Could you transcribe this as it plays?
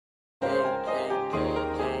On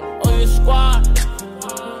your squad.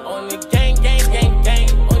 On the gang,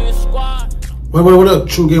 on your squad. What up,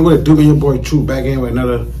 True Game? What it do, man? Your boy True back in with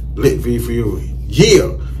another lit video for you.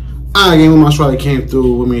 Yeah! I game with my squad that came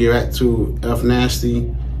through with me at to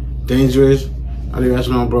FNasty, Dangerous. I think that's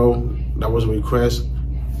on, bro. That was a request.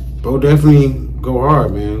 Bro, definitely go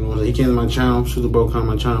hard, man. He came to my channel, Super Bowl come to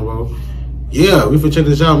my channel, bro. Yeah, we finna check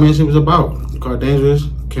this out, man. See what it's about. It's called Dangerous.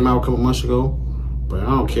 Came out a couple months ago. But I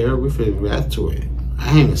don't care. We finna react to it. I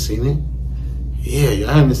haven't seen it. Yeah, y'all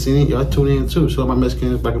haven't seen it. Y'all tune in too. So my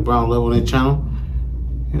Mexicans back in Brown level on their channel.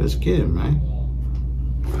 Yeah, let's get it, man.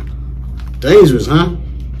 Dangerous, huh?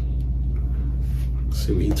 Let's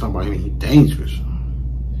see what he talking about. He dangerous.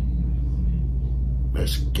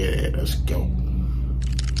 Let's get it. Let's go.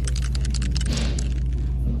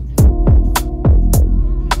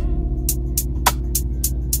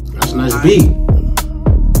 That's a nice beat.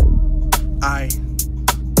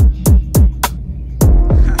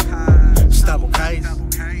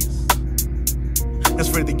 That's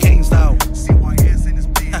for the kings though.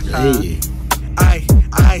 Hey.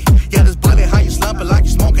 Yeah, this bullet, how you slumping like you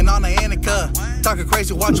smoking on a Annika. Talking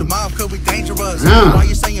crazy, watch your mouth, could be dangerous. Why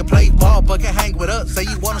you saying play ball, but can hang with us? Say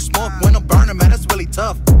you wanna smoke when I'm burning, man, that's really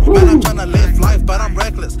tough. Man, I'm trying to live life, but I'm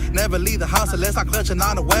reckless. Never leave the house unless I'm clutching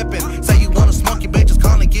on a weapon. Say you wanna smoke, you bitches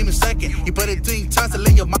calling, give me a second. You put it 3 times to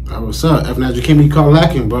lay your mouth. What's up? FNasty, you can't be caught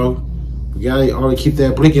lacking, bro. You gotta always keep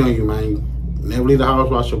that blicky on you, man. Never leave the house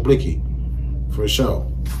without your blicky. For sure.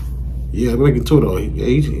 Yeah, look into it though.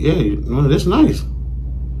 Yeah, that's nice.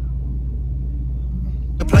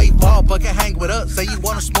 Play ball, but can hang with us. Say you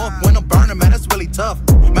wanna smoke when I'm burning, man, that's really tough.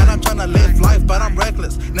 Man, I'm trying to live life, but I'm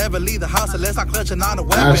reckless. Never leave the house unless I'm clutching on a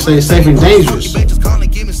weapon. I say safe and dangerous. You bitches calling,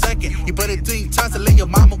 give me a second. You put it 3 times to lay your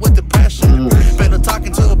mama with the passion. Better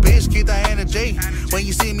talking to a bitch, keep that energy. When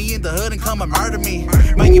you see me in the hood and come and murder me.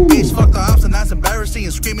 Man, you bitch fuck the ops and that's embarrassing.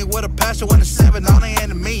 And screaming with a passion when it's 7 on the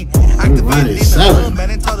enemy. Activated in the hood,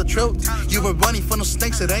 man, and tell the truth. You were running from the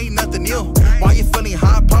snakes, it ain't nothing new. Why you feeling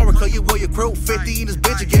high power, cause you were your crew. 50 in this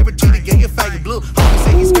bitch, you gave it to the get your faggot blue. Homie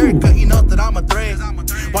say he's scared cause he know that I'm a threat.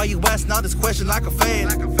 Why you asking all this question like a fan?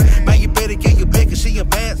 Man, you better get your bitch cause she a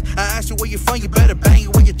man. I asked you where you from, you better bang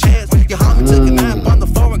it with your chest. Your homie took a nap on the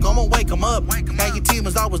floor and gonna wake him up. And your team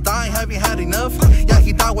was always dying, have you had enough? Yeah,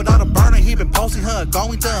 he died without a burner, he been posting her,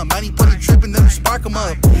 going to him. Man, he put it tripping, then spark him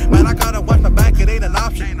up. Man, I gotta watch my back, it ain't an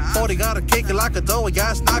option. 40 gotta kick it like a door,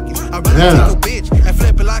 yeah, it's knocking. I'd rather take a bitch and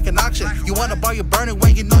flip it like an auction. You wanna buy your burner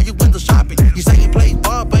when you know you window shopping. You say you play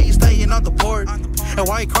ball, but you staying on the port. And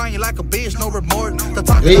why you crying like a bitch, no remorse.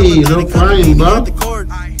 Hey, no crying, bro.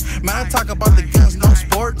 Man, I talk about the guns, no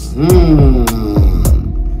sports.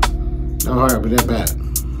 No hard, but that bad.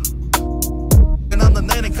 And on the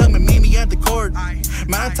net and come and meet me at the court.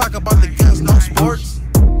 Man, I talk about the guns, no sports.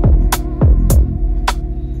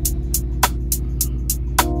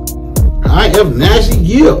 Alright, FNasty,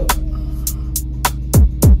 yeah.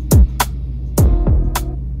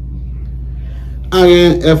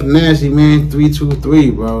 Again, FNasty, man,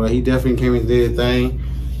 323, bro. He definitely came and did a thing.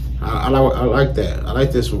 I like that. I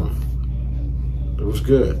like this one. It was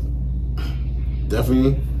good.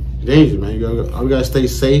 Definitely dangerous, man. We gotta stay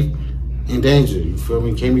safe and dangerous. You feel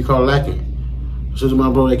me? Can't be caught lacking. So to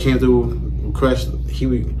my bro that came through request, he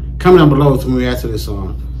would comment down below to me after this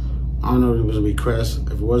song. I don't know if it was a request.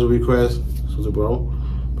 If it was a request, so to bro.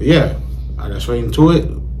 But yeah, I got straight into it.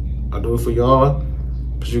 I'll do it for y'all.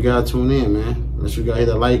 But you gotta tune in, man. Make sure you gotta hit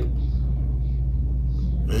that like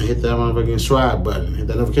and hit that motherfucking subscribe button. Hit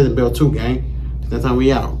that notification bell too, gang. Next time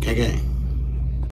we out. Gang, gang.